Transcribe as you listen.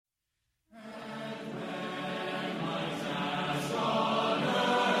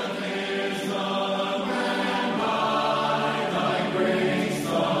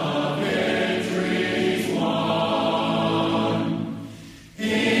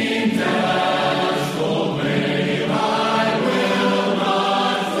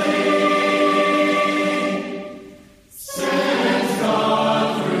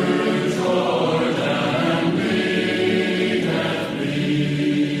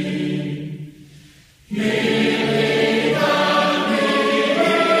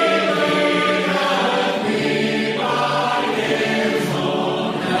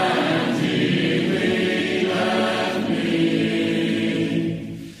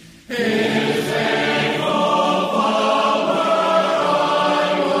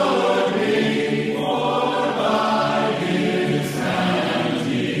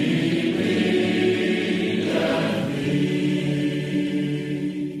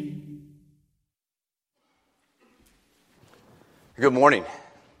Good morning.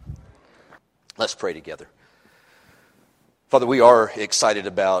 Let's pray together. Father, we are excited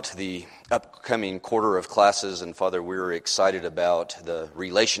about the upcoming quarter of classes, and Father, we're excited about the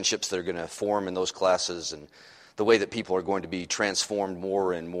relationships that are going to form in those classes and the way that people are going to be transformed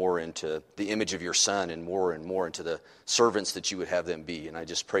more and more into the image of your Son and more into the servants that you would have them be. And I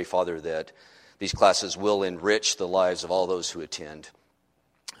just pray, Father, that these classes will enrich the lives of all those who attend.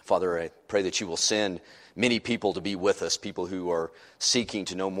 Father, I pray that you will send many people to be with us, people who are seeking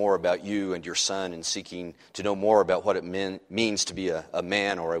to know more about you and your Son and seeking to know more about what it means to be a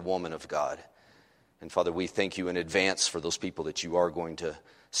man or a woman of God. And Father, we thank you in advance for those people that you are going to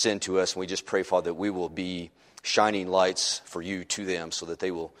send to us. And we just pray, Father, that we will be shining lights for you to them so that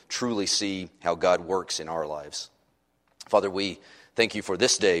they will truly see how God works in our lives. Father, we thank you for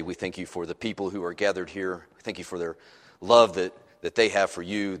this day. We thank you for the people who are gathered here. We thank you for their love that they have for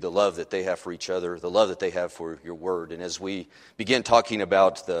you, the love that they have for each other, the love that they have for your word. And as we begin talking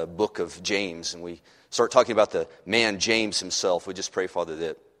about the book of James, and we start talking about the man James himself, we just pray, Father,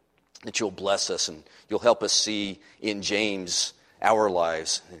 that you'll bless us and you'll help us see in James our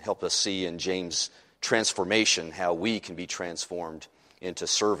lives and help us see in James' transformation how we can be transformed into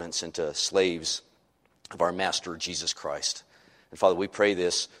servants, into slaves of our Master, Jesus Christ. And Father, we pray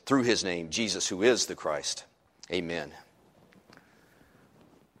this through his name, Jesus, who is the Christ. Amen.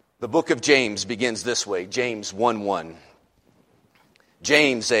 The book of James begins this way, James 1:1.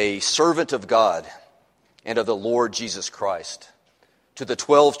 James, a servant of God and of the Lord Jesus Christ, to the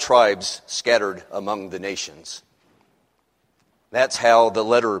 12 tribes scattered among the nations. That's how the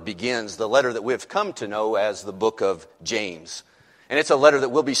letter begins, the letter that we've come to know as the book of James. And it's a letter that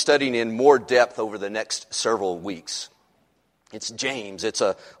we'll be studying in more depth over the next several weeks. It's James. It's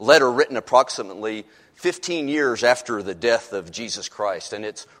a letter written approximately 15 years after the death of Jesus Christ, and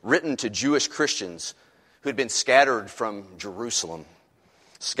it's written to Jewish Christians who had been scattered from Jerusalem,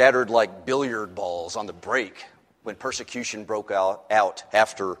 scattered like billiard balls on the break when persecution broke out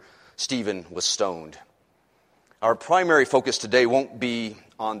after Stephen was stoned. Our primary focus today won't be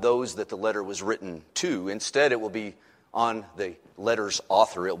on those that the letter was written to. Instead, it will be on the letter's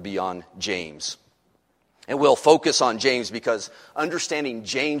author. It will be on James. And we'll focus on James because understanding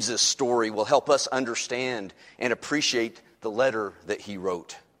James's story will help us understand and appreciate the letter that he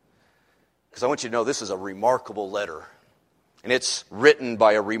wrote. Because I want you to know this is a remarkable letter. And it's written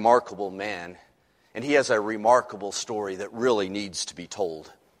by a remarkable man. And he has a remarkable story that really needs to be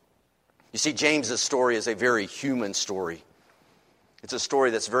told. You see, James's story is a very human story. It's a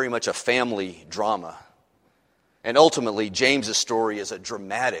story that's very much a family drama. And ultimately, James's story is a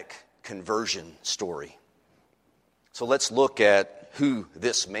dramatic conversion story. So let's look at who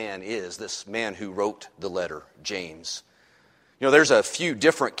this man is, this man who wrote the letter, James. You know, there's a few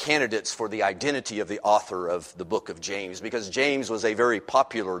different candidates for the identity of the author of the book of James because James was a very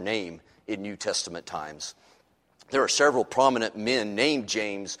popular name in New Testament times. There are several prominent men named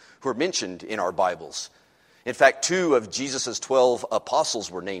James who are mentioned in our Bibles. In fact, 2 of Jesus' 12 apostles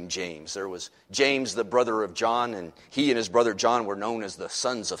were named James. There was James, the brother of John, and he and his brother John were known as the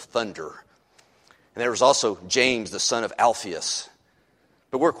sons of thunder. And there was also James, the son of Alphaeus.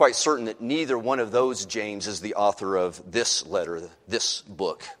 But we're quite certain that neither one of those James is the author of this letter, this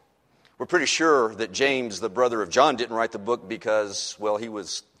book. We're pretty sure that James, the brother of John, didn't write the book because, well, he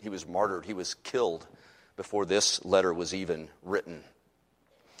was martyred. He was killed before this letter was even written.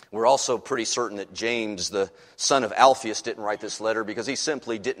 We're also pretty certain that James, the son of Alphaeus, didn't write this letter because he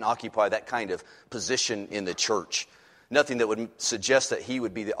simply didn't occupy that kind of position in the church. Nothing that would suggest that he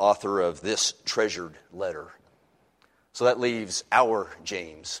would be the author of this treasured letter. So that leaves our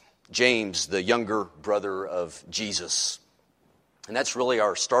James, James, the younger brother of Jesus. And that's really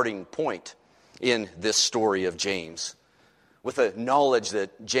our starting point in this story of James. With the knowledge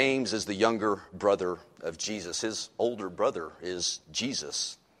that James is the younger brother of Jesus. His older brother is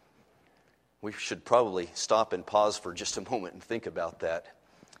Jesus. We should probably stop and pause for just a moment and think about that.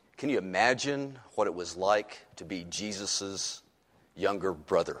 Can you imagine what it was like to be Jesus' younger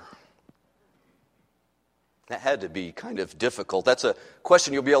brother? That had to be kind of difficult. That's a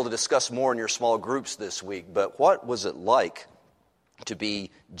question you'll be able to discuss more in your small groups this week. But what was it like to be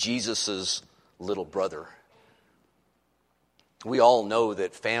Jesus' little brother? We all know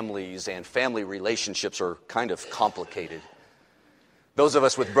that families and family relationships are kind of complicated. Those of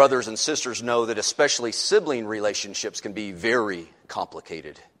us with brothers and sisters know that especially sibling relationships can be very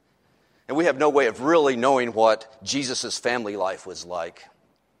complicated. And we have no way of really knowing what Jesus' family life was like.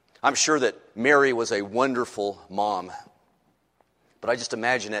 I'm sure that Mary was a wonderful mom. But I just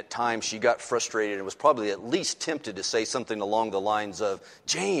imagine at times she got frustrated and was probably at least tempted to say something along the lines of,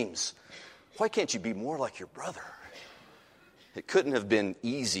 James, why can't you be more like your brother? It couldn't have been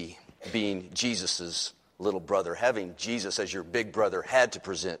easy being Jesus' little brother. Having Jesus as your big brother had to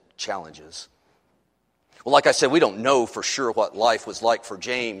present challenges. Well, like I said, we don't know for sure what life was like for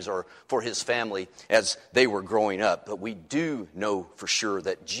James or for his family as they were growing up. But we do know for sure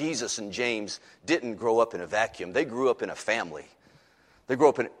that Jesus and James didn't grow up in a vacuum. They grew up in a family. They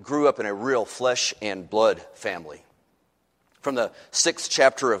grew up in a real flesh and blood family. From the 6th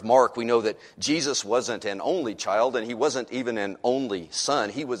chapter of Mark, we know that Jesus wasn't an only child, and he wasn't even an only son.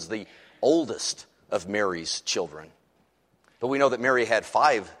 He was the oldest of Mary's children. But we know that Mary had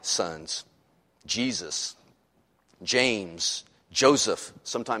 5 sons: Jesus, James, Joseph,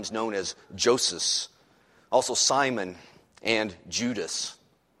 sometimes known as Joseph, also Simon and Judas,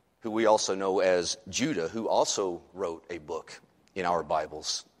 who we also know as Judah, who also wrote a book in our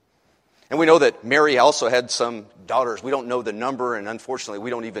Bibles. And we know that Mary also had some daughters. We don't know the number, and unfortunately we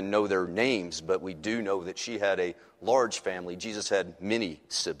don't even know their names, but we do know that she had a large family. Jesus had many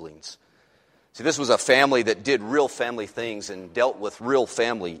siblings. See, this was a family that did real family things and dealt with real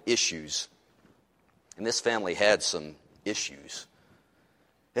family issues. And this family had some issues.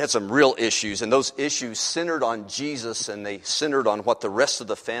 They had some real issues, and those issues centered on Jesus, and they centered on what the rest of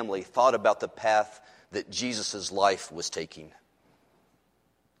the family thought about the path that Jesus' life was taking.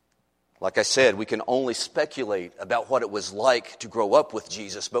 Like I said, we can only speculate about what it was like to grow up with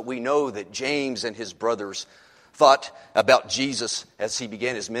Jesus, but we know that James and his brothers thought about Jesus as he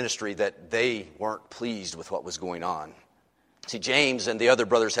began his ministry that they weren't pleased with what was going on. See, James and the other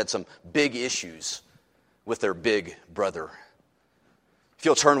brothers had some big issues with their big brother. If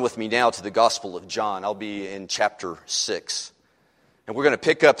you'll turn with me now to the Gospel of John, I'll be in chapter 6. And we're going to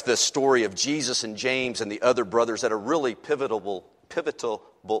pick up the story of Jesus and James and the other brothers at a really pivotal,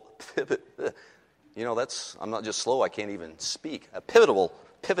 I'm not just slow, I can't even speak. A pivotal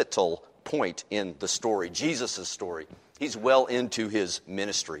point in the story, Jesus' story. He's well into his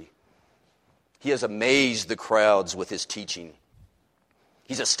ministry. He has amazed the crowds with his teaching.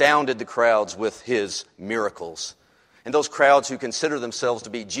 He's astounded the crowds with his miracles. And those crowds who consider themselves to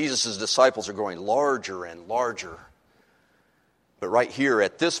be Jesus' disciples are growing larger and larger. But right here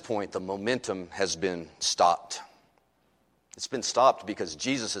at this point, the momentum has been stopped. It's been stopped because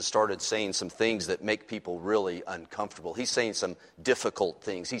Jesus has started saying some things that make people really uncomfortable. He's saying some difficult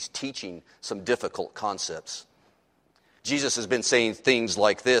things. He's teaching some difficult concepts. Jesus has been saying things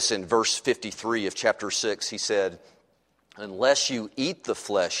like this in verse 53 of chapter 6. He said, "Unless you eat the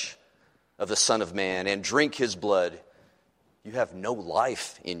flesh of the Son of Man and drink his blood, you have no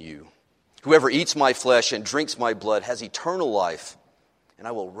life in you. Whoever eats my flesh and drinks my blood has eternal life, and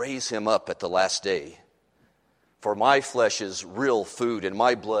I will raise him up at the last day. For my flesh is real food, and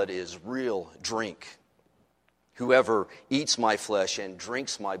my blood is real drink. Whoever eats my flesh and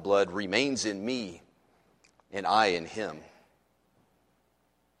drinks my blood remains in me, and I in him."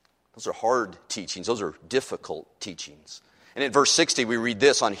 Those are hard teachings. Those are difficult teachings. And in verse 60, we read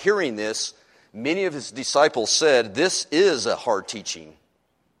this: "On hearing this, many of his disciples said, 'This is a hard teaching.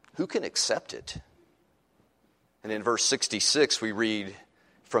 Who can accept it?' And in verse 66, we read,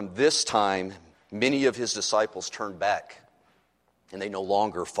 'From this time, many of his disciples turned back, and they no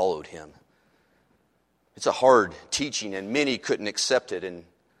longer followed him.'" It's a hard teaching, and many couldn't accept it, and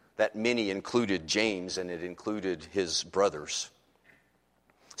that many included James, and it included his brothers.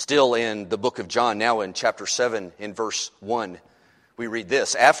 Still in the book of John, now in chapter 7, in verse 1, we read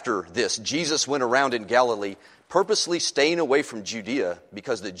this: "After this, Jesus went around in Galilee, purposely staying away from Judea,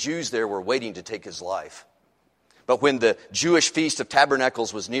 because the Jews there were waiting to take his life. But when the Jewish Feast of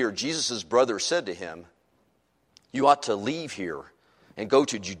Tabernacles was near, Jesus' brothers said to him, 'You ought to leave here and go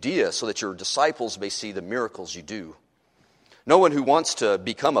to Judea so that your disciples may see the miracles you do. No one who wants to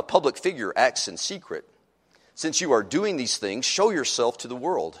become a public figure acts in secret. Since you are doing these things, show yourself to the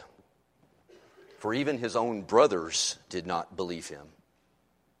world.' For even his own brothers did not believe him."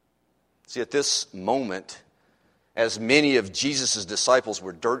 See, at this moment, as many of Jesus' disciples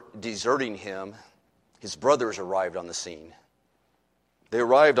were deserting him, his brothers arrived on the scene. They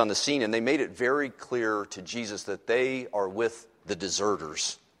arrived on the scene, and they made it very clear to Jesus that they are with the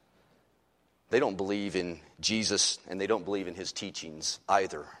deserters. They don't believe in Jesus, and they don't believe in his teachings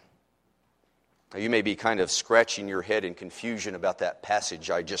either. Now, you may be kind of scratching your head in confusion about that passage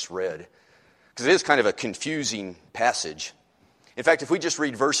I just read, because it is kind of a confusing passage. In fact, if we just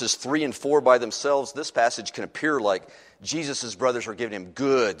read verses 3 and 4 by themselves, this passage can appear like Jesus' brothers are giving him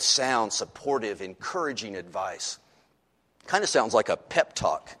good, sound, supportive, encouraging advice. Kind of sounds like a pep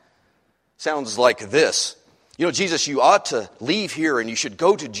talk. Sounds like this: "You know, Jesus, you ought to leave here and you should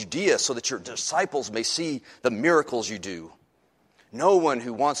go to Judea so that your disciples may see the miracles you do. No one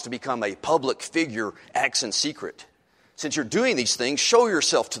who wants to become a public figure acts in secret. Since you're doing these things, show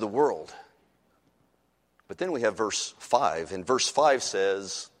yourself to the world. But then we have verse 5, and verse 5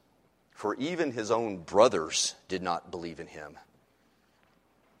 says, for even his own brothers did not believe in him.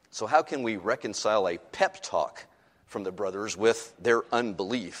 So how can we reconcile a pep talk from the brothers with their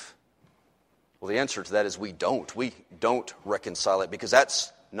unbelief? Well, the answer to that is we don't. We don't reconcile it because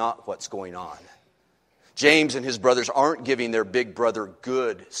that's not what's going on. James and his brothers aren't giving their big brother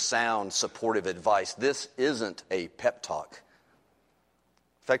good, sound, supportive advice. This isn't a pep talk.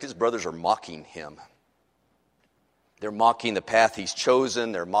 In fact, his brothers are mocking him. They're mocking the path he's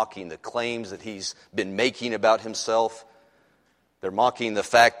chosen. They're mocking the claims that he's been making about himself. They're mocking the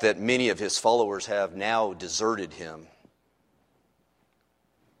fact that many of his followers have now deserted him.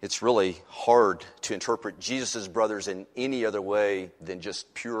 It's really hard to interpret Jesus' brothers in any other way than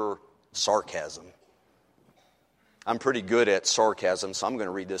just pure sarcasm. I'm pretty good at sarcasm, so I'm going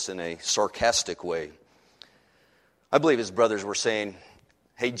to read this in a sarcastic way. I believe his brothers were saying,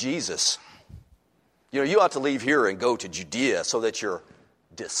 hey, Jesus, you ought to leave here and go to Judea so that your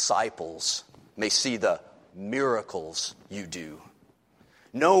disciples may see the miracles you do.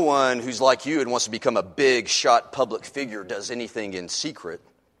 No one who's like you and wants to become a big shot public figure does anything in secret.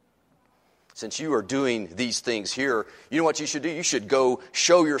 Since you are doing these things here, you know what you should do? You should go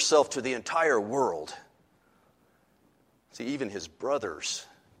show yourself to the entire world. See, even his brothers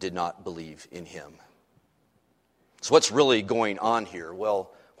did not believe in him. So what's really going on here?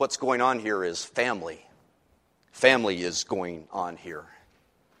 Well, what's going on here is family. Family is going on here.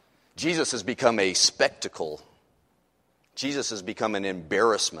 Jesus has become a spectacle. Jesus has become an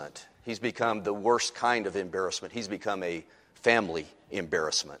embarrassment. He's become the worst kind of embarrassment. He's become a family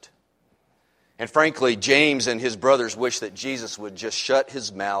embarrassment. And frankly, James and his brothers wish that Jesus would just shut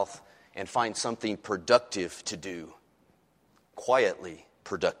his mouth and find something productive to do. Quietly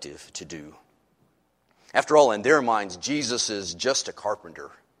productive to do. After all, in their minds, Jesus is just a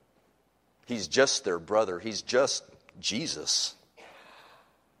carpenter. He's just their brother. He's just Jesus.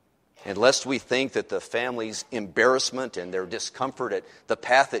 And lest we think that the family's embarrassment and their discomfort at the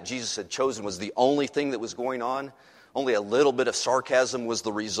path that Jesus had chosen was the only thing that was going on, only a little bit of sarcasm was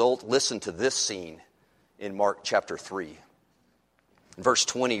the result. Listen to this scene in Mark chapter 3. In verse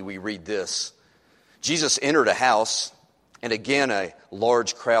 20, we read this. Jesus entered a house, and again a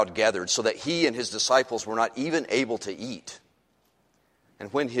large crowd gathered, so that he and his disciples were not even able to eat.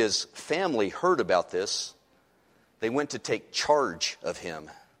 And when his family heard about this, they went to take charge of him.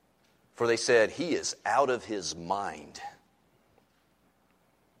 For they said, he is out of his mind.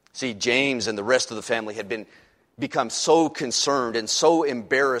 See, James and the rest of the family had become so concerned and so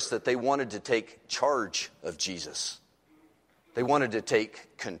embarrassed that they wanted to take charge of Jesus. They wanted to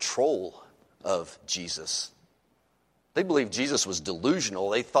take control of Jesus. They believed Jesus was delusional.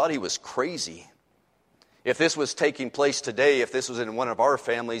 They thought he was crazy. If this was taking place today, if this was in one of our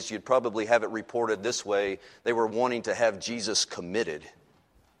families, you'd probably have it reported this way. They were wanting to have Jesus committed.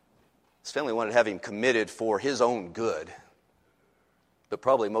 His family wanted to have him committed for his own good, but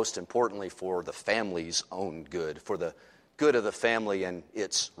probably most importantly for the family's own good, for the good of the family and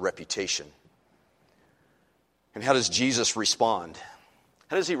its reputation. And how does Jesus respond?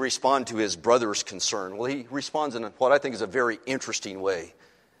 How does he respond to his brother's concern? Well, he responds in what I think is a very interesting way.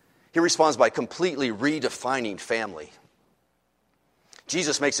 He responds by completely redefining family.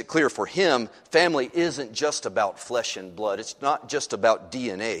 Jesus makes it clear for him, family isn't just about flesh and blood. It's not just about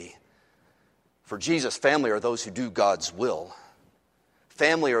DNA. For Jesus, family are those who do God's will.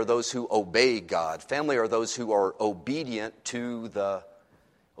 Family are those who obey God. Family are those who are obedient to the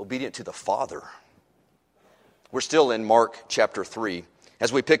Father. We're still in Mark chapter 3.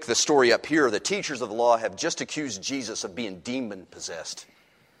 As we pick the story up here, the teachers of the law have just accused Jesus of being demon-possessed.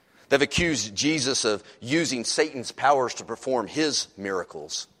 They've accused Jesus of using Satan's powers to perform his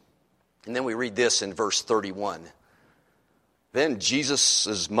miracles. And then we read this in verse 31. Then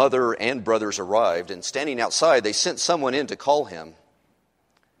Jesus' mother and brothers arrived, and standing outside, they sent someone in to call him.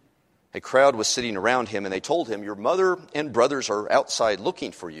 A crowd was sitting around him, and they told him, your mother and brothers are outside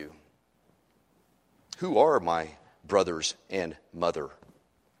looking for you. Who are my brothers and mother?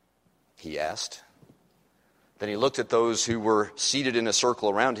 He asked. Then he looked at those who were seated in a circle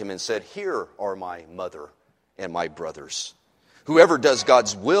around him and said, here are my mother and my brothers. Whoever does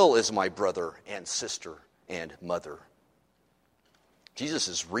God's will is my brother and sister and mother. Jesus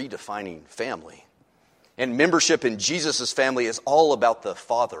is redefining family. And membership in Jesus' family is all about the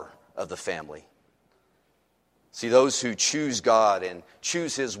father of the family. See, those who choose God and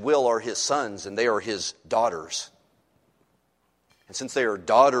choose his will are his sons, and they are his daughters. And since they are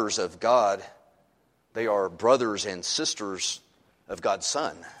daughters of God, they are brothers and sisters of God's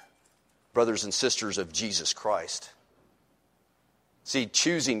Son, brothers and sisters of Jesus Christ. See,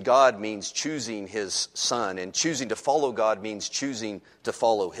 choosing God means choosing His Son, and choosing to follow God means choosing to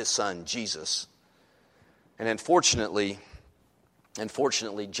follow His Son, Jesus. And unfortunately,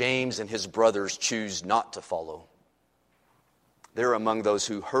 James and his brothers choose not to follow. They're among those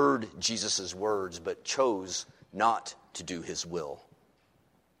who heard Jesus' words but chose not to do His will.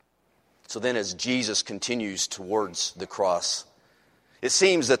 So then as Jesus continues towards the cross, it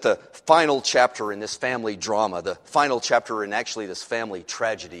seems that the final chapter in this family drama, the final chapter in actually this family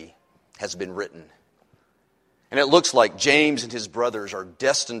tragedy, has been written. And it looks like James and his brothers are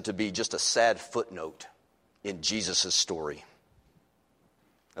destined to be just a sad footnote in Jesus' story.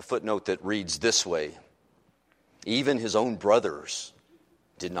 A footnote that reads this way: even his own brothers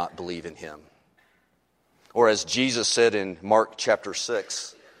did not believe in him. Or as Jesus said in Mark chapter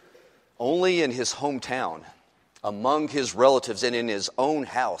 6, only in his hometown, among his relatives and in his own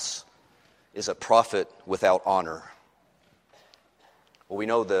house, is a prophet without honor. Well, we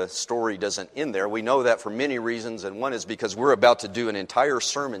know the story doesn't end there. We know that for many reasons, and one is because we're about to do an entire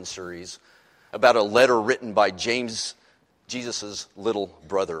sermon series about a letter written by James, Jesus' little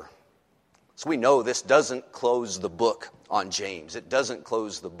brother. So we know this doesn't close the book on James. It doesn't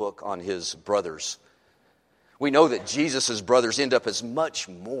close the book on his brothers. We know that Jesus' brothers end up as much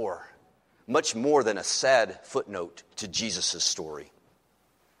more than a sad footnote to Jesus' story.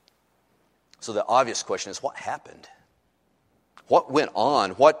 So the obvious question is, what happened? What went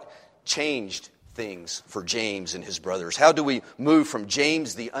on? What changed things for James and his brothers? How do we move from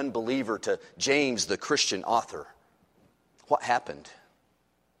James the unbeliever to James the Christian author? What happened?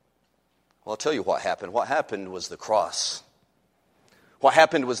 Well, I'll tell you what happened. What happened was the cross. What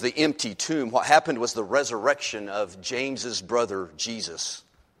happened was the empty tomb. What happened was the resurrection of James's brother, Jesus.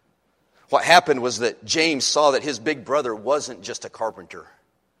 What happened was that James saw that his big brother wasn't just a carpenter.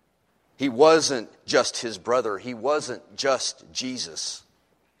 He wasn't just his brother. He wasn't just Jesus.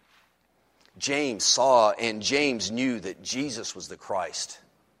 James saw and James knew that Jesus was the Christ.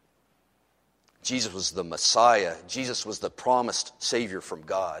 Jesus was the Messiah. Jesus was the promised Savior from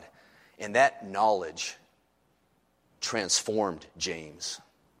God. And that knowledge transformed James.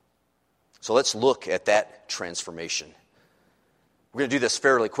 So let's look at that transformation. We're going to do this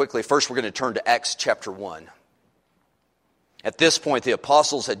fairly quickly. First, we're going to turn to Acts chapter 1. At this point, the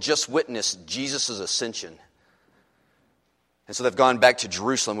apostles had just witnessed Jesus' ascension. And so they've gone back to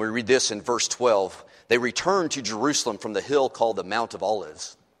Jerusalem. We read this in verse 12. They returned to Jerusalem from the hill called the Mount of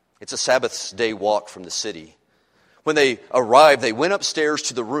Olives. It's a Sabbath day walk from the city. When they arrived, they went upstairs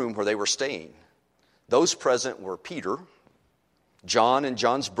to the room where they were staying. Those present were Peter, John and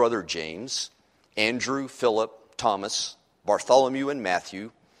John's brother James, Andrew, Philip, Thomas, Bartholomew and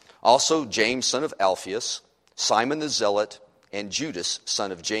Matthew, also James, son of Alphaeus, Simon the Zealot, and Judas,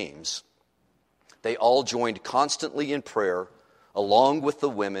 son of James. They all joined constantly in prayer, along with the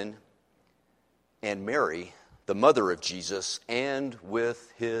women and Mary, the mother of Jesus, and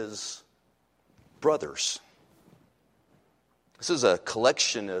with his brothers. This is a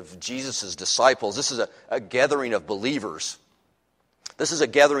collection of Jesus' disciples. This is a gathering of believers. This is a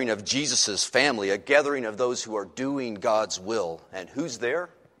gathering of Jesus' family, a gathering of those who are doing God's will. And who's there?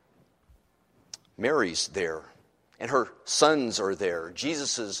 Mary's there. And her sons are there.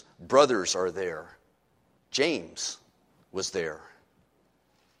 Jesus' brothers are there. James was there.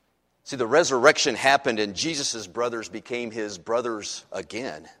 See, the resurrection happened and Jesus' brothers became his brothers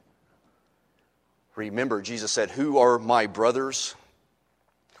again. Remember, Jesus said, "Who are my brothers?"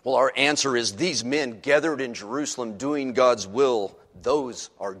 Well, our answer is these men gathered in Jerusalem doing God's will. Those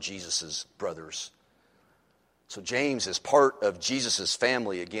are Jesus' brothers. So James is part of Jesus'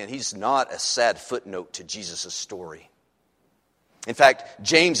 family again. He's not a sad footnote to Jesus' story. In fact,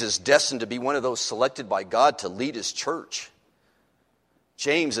 James is destined to be one of those selected by God to lead his church.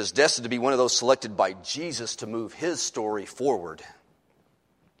 James is destined to be one of those selected by Jesus to move his story forward.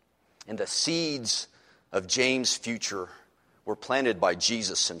 And the seeds of James' future were planted by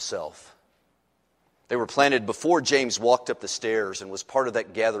Jesus himself. They were planted before James walked up the stairs and was part of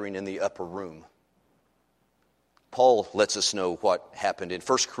that gathering in the upper room. Paul lets us know what happened in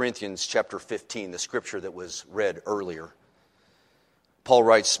 1 Corinthians chapter 15, the scripture that was read earlier. Paul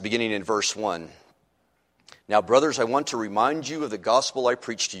writes, beginning in verse 1, "Now, brothers, I want to remind you of the gospel I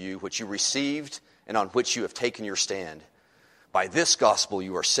preached to you, which you received and on which you have taken your stand. By this gospel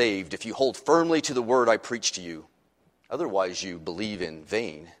you are saved, if you hold firmly to the word I preached to you. Otherwise you believe in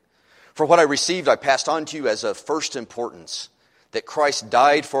vain. For what I received I passed on to you as of first importance, that Christ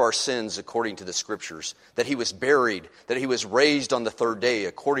died for our sins according to the Scriptures, that he was buried, that he was raised on the third day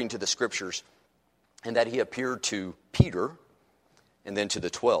according to the Scriptures, and that he appeared to Peter and then to the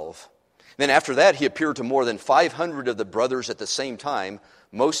 12. Then after that, he appeared to more than 500 of the brothers at the same time,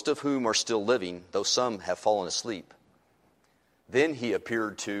 most of whom are still living, though some have fallen asleep. Then he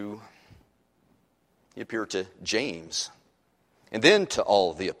appeared to James, and then to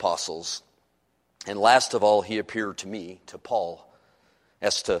all the apostles. And last of all, he appeared to me, to Paul,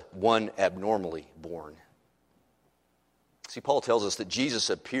 as to one abnormally born. See, Paul tells us that Jesus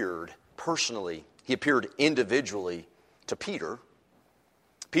appeared personally. He appeared individually to Peter.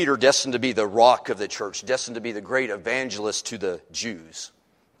 Peter, destined to be the rock of the church, destined to be the great evangelist to the Jews.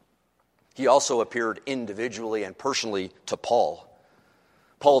 He also appeared individually and personally to Paul.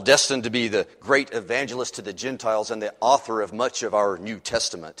 Paul, destined to be the great evangelist to the Gentiles and the author of much of our New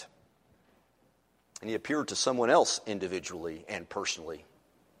Testament. And he appeared to someone else individually and personally.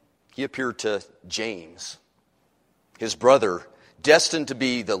 He appeared to James, his brother, destined to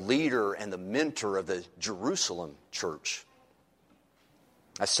be the leader and the mentor of the Jerusalem church.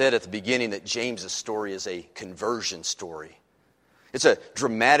 I said at the beginning that James's story is a conversion story. It's a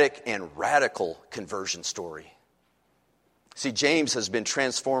dramatic and radical conversion story. See, James has been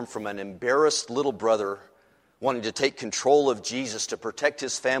transformed from an embarrassed little brother wanting to take control of Jesus to protect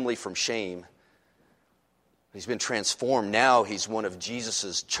his family from shame. He's been transformed. Now he's one of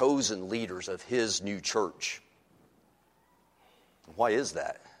Jesus' chosen leaders of his new church. Why is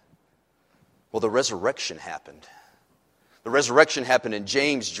that? Well, the resurrection happened. The resurrection happened, and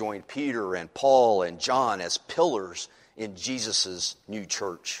James joined Peter and Paul and John as pillars in Jesus' new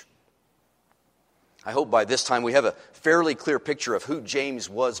church. I hope by this time we have a fairly clear picture of who James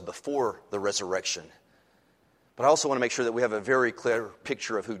was before the resurrection. But I also want to make sure that we have a very clear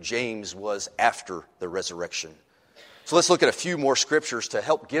picture of who James was after the resurrection. So let's look at a few more scriptures to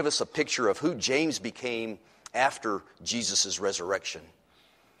help give us a picture of who James became after Jesus' resurrection.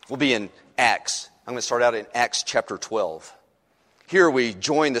 We'll be in Acts. I'm going to start out in Acts chapter 12. Here we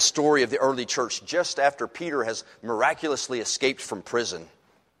join the story of the early church just after Peter has miraculously escaped from prison.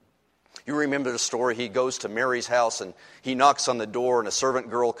 You remember the story. He goes to Mary's house and he knocks on the door, and a servant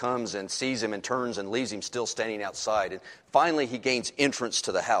girl comes and sees him and turns and leaves him still standing outside. And finally he gains entrance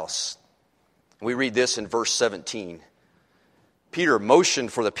to the house. We read this in verse 17. Peter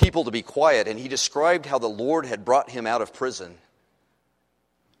motioned for the people to be quiet, and he described how the Lord had brought him out of prison.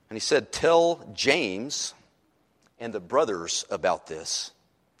 And he said, "Tell James and the brothers about this."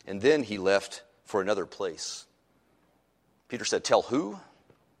 And then he left for another place. Peter said, "Tell who?"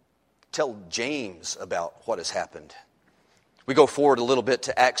 "Tell James about what has happened." We go forward a little bit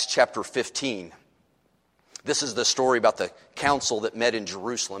to Acts chapter 15. This is the story about the council that met in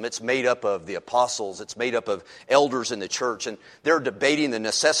Jerusalem. It's made up of the apostles. It's made up of elders in the church. And they're debating the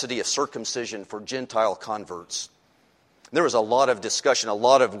necessity of circumcision for Gentile converts. There was a lot of discussion. A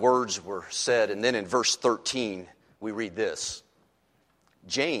lot of words were said. And then in verse 13, we read this.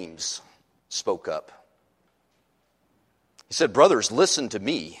 James spoke up. He said, "Brothers, listen to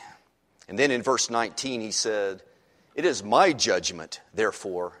me." And then in verse 19, he said, "It is my judgment,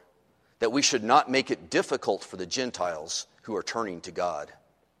 therefore, that we should not make it difficult for the Gentiles who are turning to God."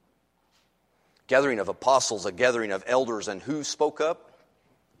 Gathering of apostles, a gathering of elders, and who spoke up?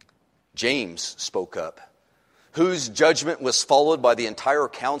 James spoke up. Whose judgment was followed by the entire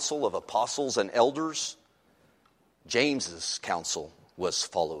council of apostles and elders? James's counsel was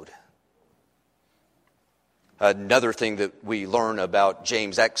followed. Another thing that we learn about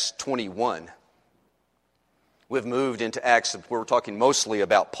James, Acts 21. We've moved into Acts where we're talking mostly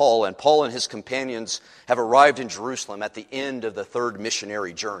about Paul, and Paul and his companions have arrived in Jerusalem at the end of the third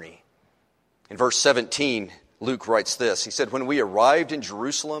missionary journey. In verse 17, Luke writes this. He said, "When we arrived in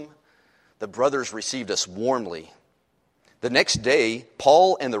Jerusalem, the brothers received us warmly. The next day,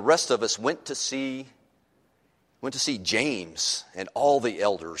 Paul and the rest of us went to see James, and all the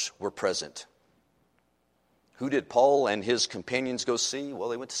elders were present." Who did Paul and his companions go see? Well,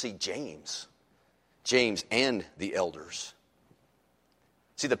 they went to see James. James and the elders.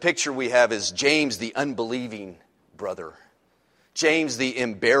 See, the picture we have is James, the unbelieving brother. James, the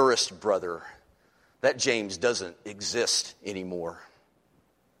embarrassed brother. That James doesn't exist anymore.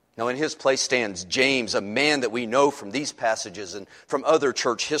 Now, in his place stands James, a man that we know from these passages and from other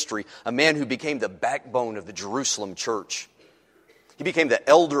church history, a man who became the backbone of the Jerusalem church. He became the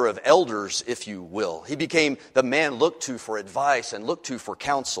elder of elders, if you will. He became the man looked to for advice and looked to for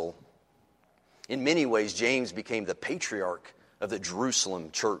counsel. In many ways, James became the patriarch of the Jerusalem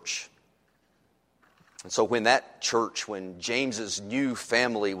church. And so when James's new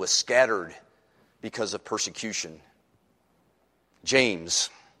family was scattered because of persecution, James,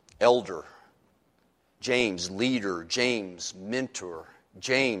 elder, James, leader, James, mentor,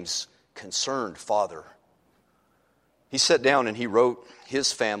 James, concerned father, he sat down and he wrote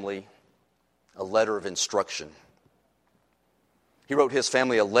his family a letter of instruction. He wrote his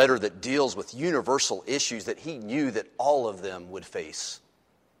family a letter that deals with universal issues that he knew that all of them would face.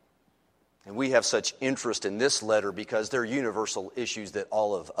 And we have such interest in this letter because they're universal issues that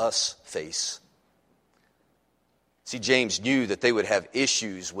all of us face. See, James knew that they would have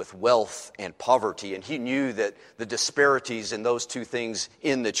issues with wealth and poverty, and he knew that the disparities in those two things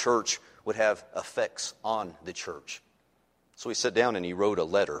in the church would have effects on the church. So he sat down and he wrote a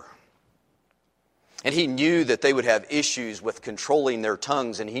letter. And he knew that they would have issues with controlling their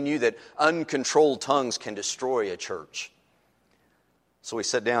tongues, and he knew that uncontrolled tongues can destroy a church. So he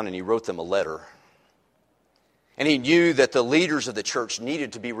sat down and he wrote them a letter. And he knew that the leaders of the church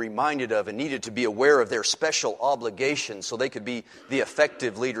needed to be reminded of and needed to be aware of their special obligations so they could be the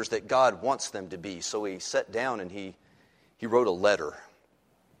effective leaders that God wants them to be. So he sat down and he wrote a letter.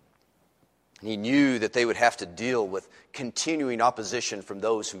 And he knew that they would have to deal with continuing opposition from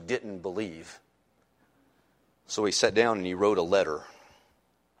those who didn't believe. So he sat down and he wrote a letter.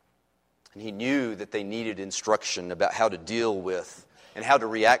 And he knew that they needed instruction about how to deal with and how to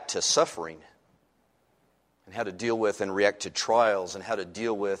react to suffering, and how to deal with and react to trials, and how to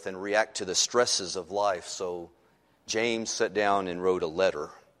deal with and react to the stresses of life. So James sat down and wrote a letter.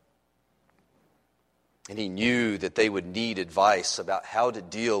 And he knew that they would need advice about how to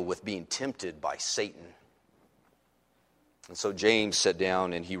deal with being tempted by Satan. And so James sat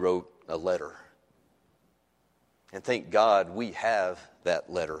down and he wrote a letter. And thank God we have that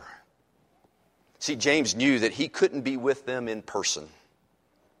letter. See, James knew that he couldn't be with them in person.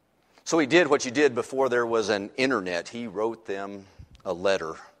 So he did what you did before there was an internet. He wrote them a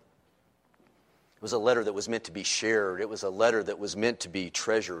letter. It was a letter that was meant to be shared. It was a letter that was meant to be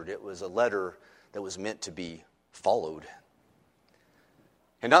treasured. It was a letter that was meant to be followed.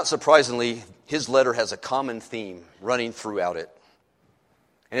 And not surprisingly, his letter has a common theme running throughout it.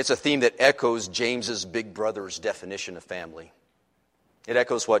 And it's a theme that echoes James's big brother's definition of family. It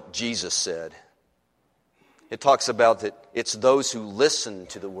echoes what Jesus said. It talks about that it's those who listen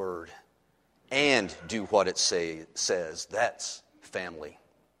to the word and do what it says. That's family.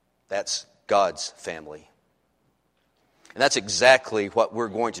 That's God's family. And that's exactly what we're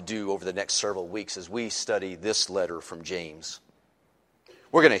going to do over the next several weeks as we study this letter from James.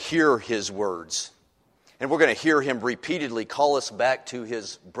 We're going to hear his words, and we're going to hear him repeatedly call us back to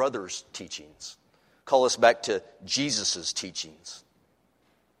his brother's teachings, call us back to Jesus' teachings.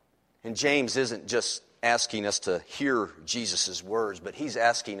 And James isn't just asking us to hear Jesus' words, but he's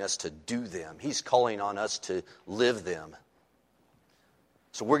asking us to do them. He's calling on us to live them.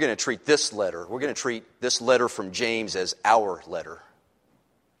 So we're going to treat this letter from James as our letter.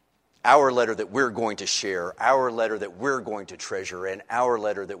 Our letter that we're going to share, our letter that we're going to treasure, and our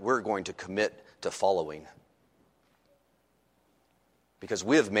letter that we're going to commit to following. Because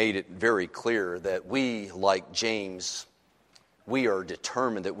we have made it very clear that we, like James, we are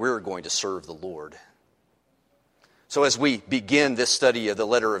determined that we're going to serve the Lord. So as we begin this study of the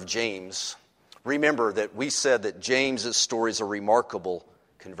letter of James, remember that we said that James's story is a remarkable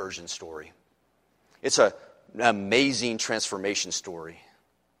conversion story. It's an amazing transformation story.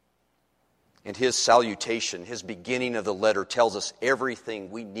 And his salutation, his beginning of the letter, tells us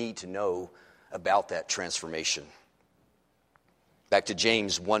everything we need to know about that transformation. Back to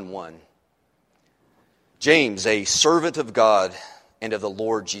James 1:1. James, a servant of God and of the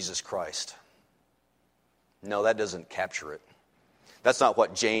Lord Jesus Christ. No, that doesn't capture it. That's not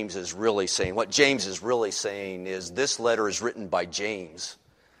what James is really saying. What James is really saying is this letter is written by James,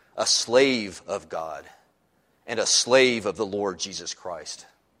 a slave of God and a slave of the Lord Jesus Christ.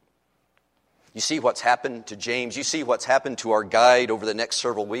 You see what's happened to James? You see what's happened to our guide over the next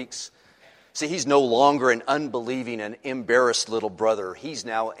several weeks? See, he's no longer an unbelieving and embarrassed little brother. He's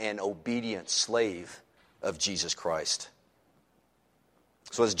now an obedient slave of Jesus Christ.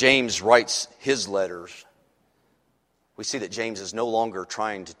 So as James writes his letters, we see that James is no longer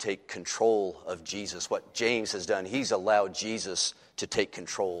trying to take control of Jesus. What James has done, he's allowed Jesus to take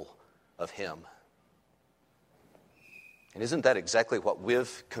control of him. And isn't that exactly what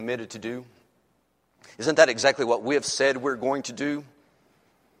we've committed to do? Isn't that exactly what we have said we're going to do?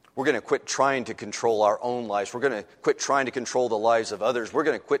 We're going to quit trying to control our own lives. We're going to quit trying to control the lives of others. We're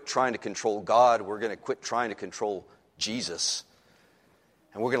going to quit trying to control God. We're going to quit trying to control Jesus.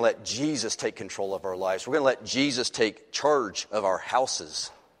 And we're going to let Jesus take control of our lives. We're going to let Jesus take charge of our houses.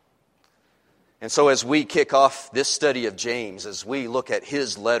 And so as we kick off this study of James, as we look at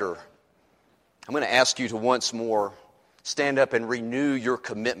his letter, I'm going to ask you to once more stand up and renew your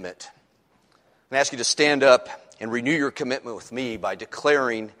commitment. I'm going to ask you to stand up and renew your commitment with me by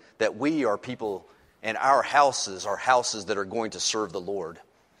declaring that we are people and our houses are houses that are going to serve the Lord.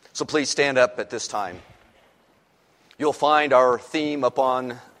 So please stand up at this time. You'll find our theme up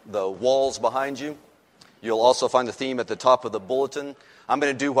on the walls behind you. You'll also find the theme at the top of the bulletin. I'm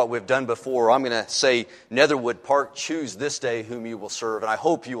going to do what we've done before. I'm going to say, Netherwood Park, choose this day whom you will serve. And I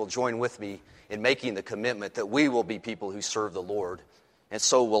hope you will join with me in making the commitment that we will be people who serve the Lord, and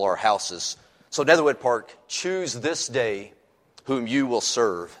so will our houses. So Netherwood Park, choose this day whom you will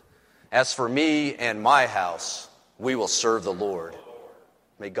serve. As for me and my house, we will serve the Lord.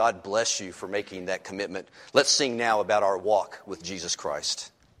 May God bless you for making that commitment. Let's sing now about our walk with Jesus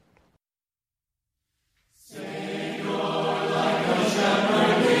Christ.